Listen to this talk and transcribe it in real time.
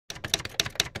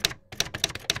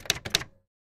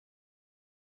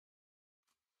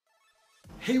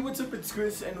Hey, what's up? It's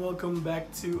Chris and welcome back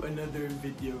to another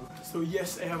video. So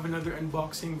yes, I have another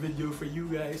unboxing video for you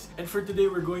guys, and for today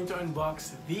we're going to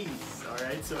unbox these.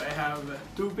 Alright, so I have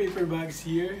two paper bags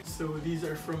here. So these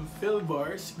are from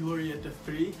Filbar's Glorietta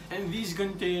 3, and these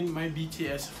contain my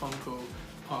BTS Funko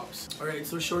Pops. Alright,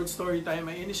 so short story time.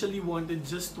 I initially wanted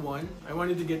just one. I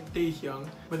wanted to get Taehyung,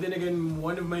 but then again,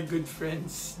 one of my good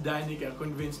friends, Danica,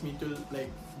 convinced me to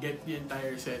get the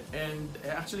entire set, and I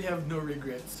actually have no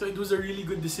regrets. So it was a really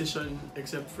good decision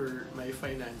except for my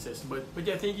finances. But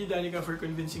yeah, thank you Danica for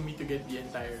convincing me to get the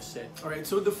entire set. Alright,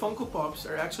 so the Funko Pops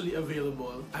are actually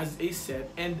available as a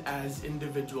set and as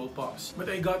individual pops. But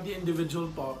I got the individual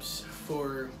pops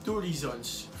for two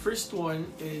reasons. First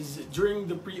one is during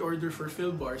the pre-order for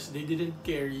Filbars, they didn't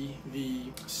carry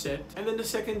the set. And then the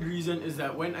second reason is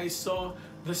that when I saw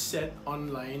the set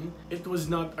online, it was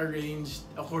not arranged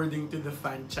according to the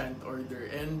fan chant order,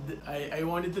 and I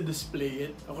wanted to display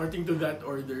it according to that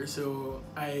order, so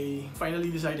I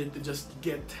finally decided to just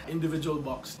get individual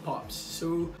box pops.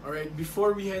 So alright,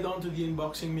 before we head on to the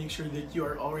unboxing, make sure that you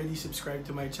are already subscribed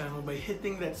to my channel by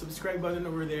hitting that subscribe button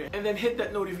over there, and then hit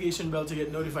that notification bell to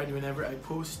get notified whenever I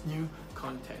post new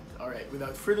content. Alright,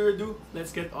 without further ado,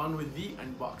 let's get on with the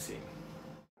unboxing.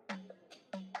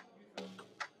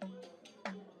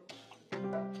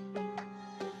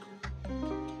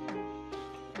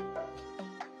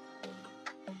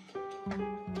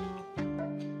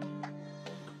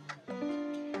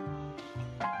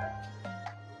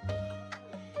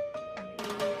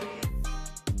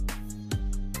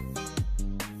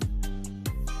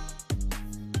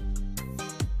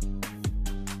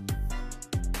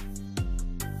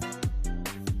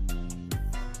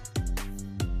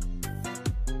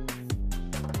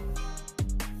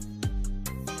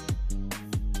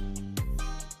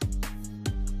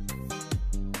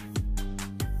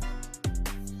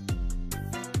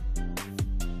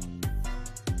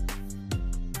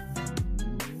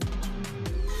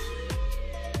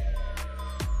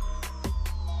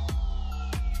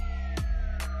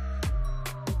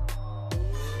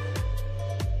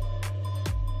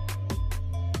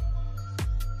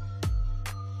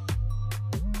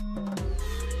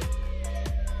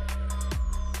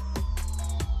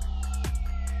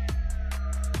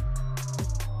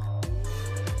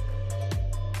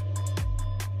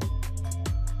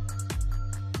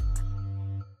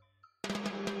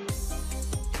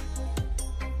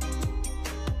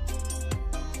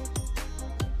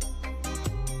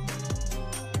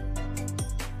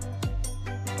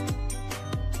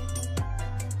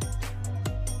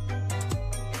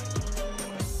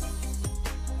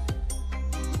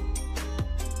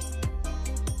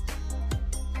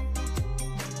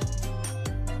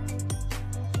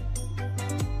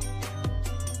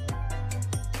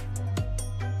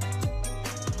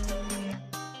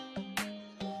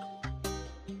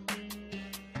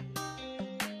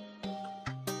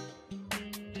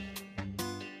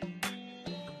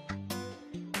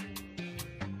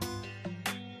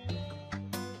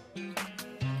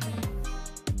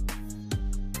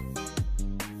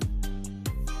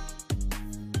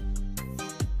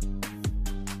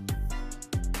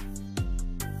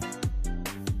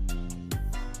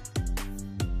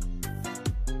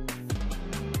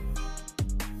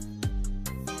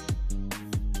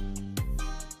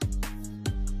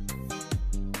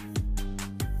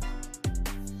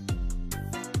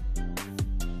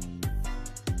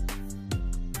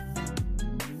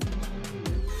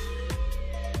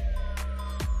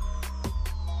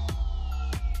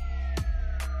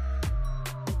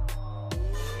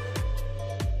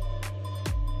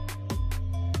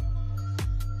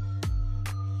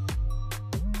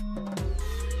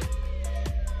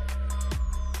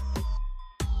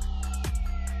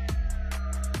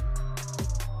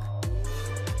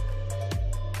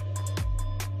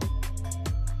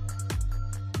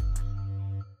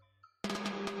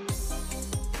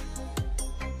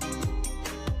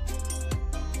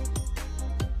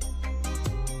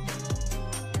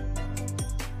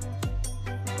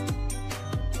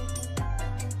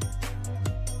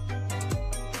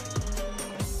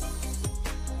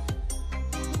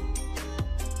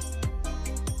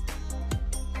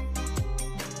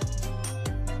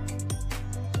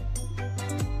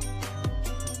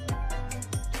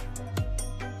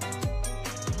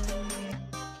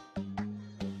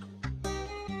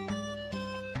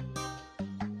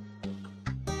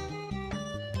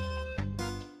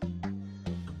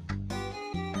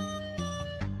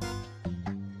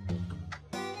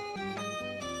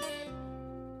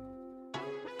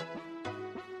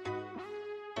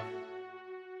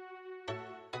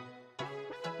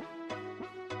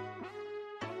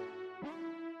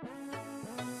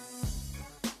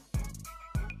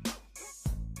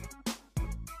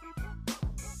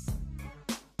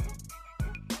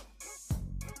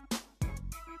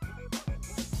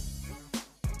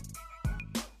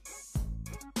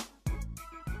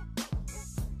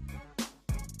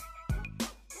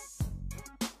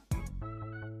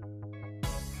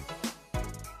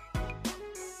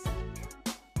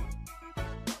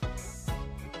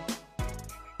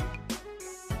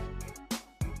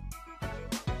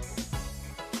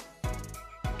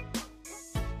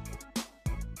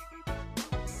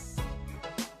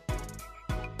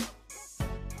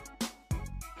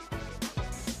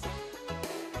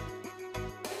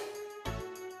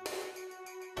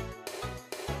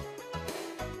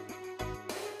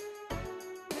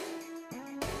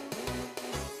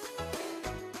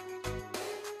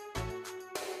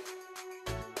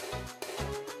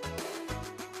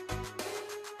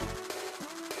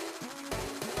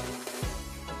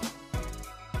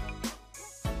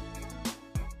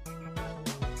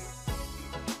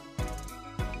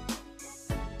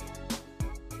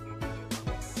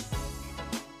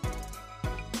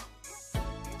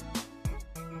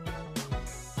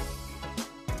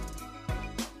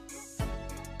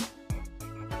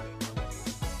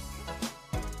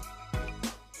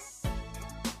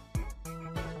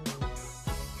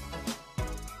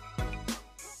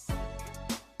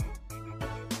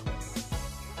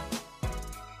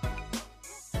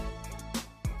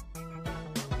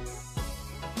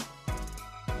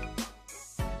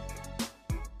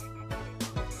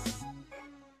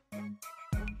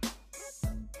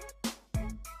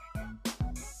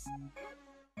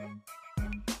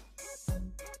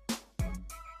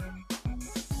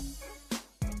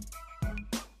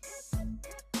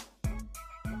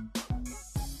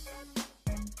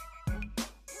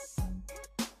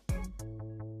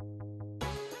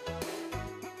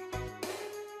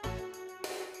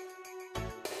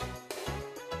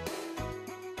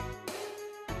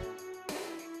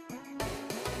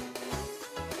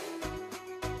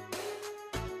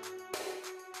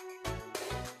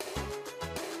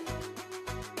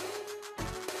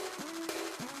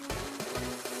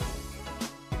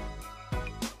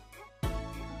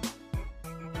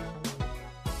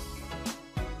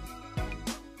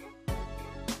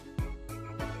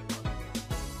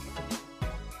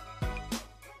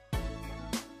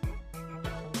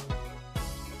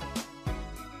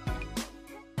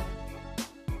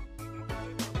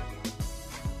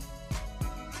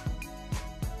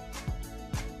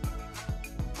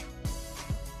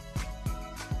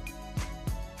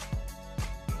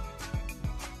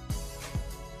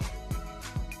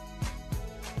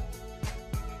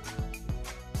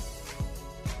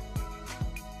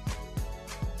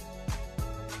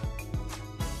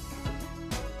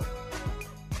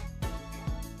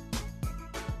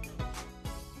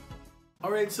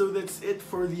 Alright, so that's it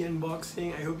for the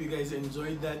unboxing. I hope you guys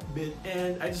enjoyed that bit.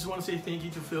 And I just want to say thank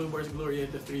you to Filbar's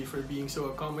Glorietta 3 for being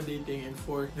so accommodating and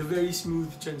for the very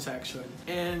smooth transaction.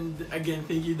 And again,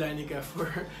 thank you Danica for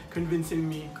convincing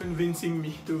me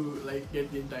to like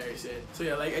get the entire set. So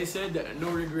yeah, like I said,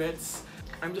 no regrets.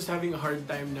 I'm just having a hard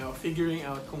time now figuring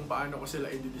out kung paano ko sila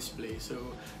i-display. So,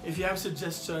 if you have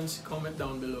suggestions, comment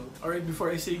down below. Alright, before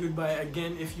I say goodbye,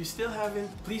 again, if you still haven't,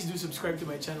 please do subscribe to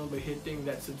my channel by hitting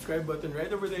that subscribe button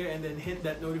right over there and then hit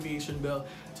that notification bell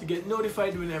to get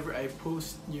notified whenever I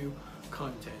post new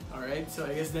content. Alright, so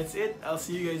I guess that's it. I'll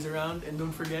see you guys around and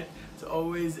don't forget to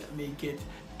always make it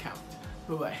count.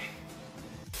 Bye-bye.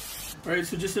 Alright,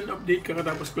 so just an update.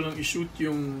 Kakatapos ko lang i-shoot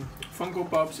yung Funko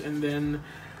Pops and then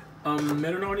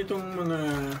meron ako nitong mga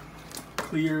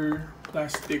clear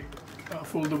plastic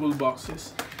foldable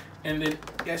boxes and then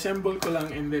i-assemble ko lang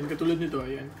and then katulad nito,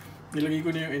 ayan, nilagay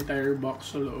ko na yung entire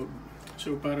box sa loob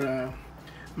so para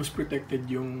mas protected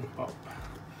yung pop.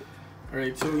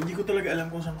 Alright, so hindi ko talaga alam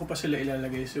kung saan ko pa sila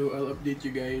ilalagay, so I'll update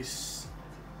you guys,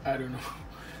 I don't know,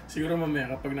 siguro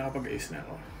mamaya kapag nakapag-ayos na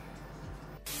ako.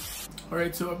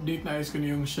 Alright, so update, na ayos ko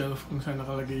na yung shelf kung saan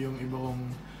nakalagay yung iba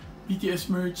kong BTS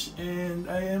merch, and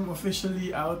I am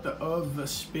officially out of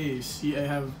space. See, I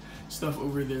have stuff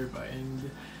over there pa,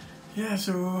 and yeah,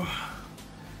 so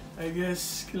I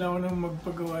guess kailangan ko nang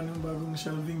magpagawa ng bagong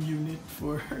shelving unit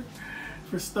for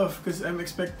stuff because I'm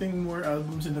expecting more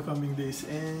albums in the coming days.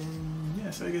 And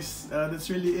yeah, so I guess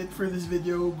that's really it for this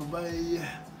video. Bye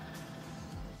bye.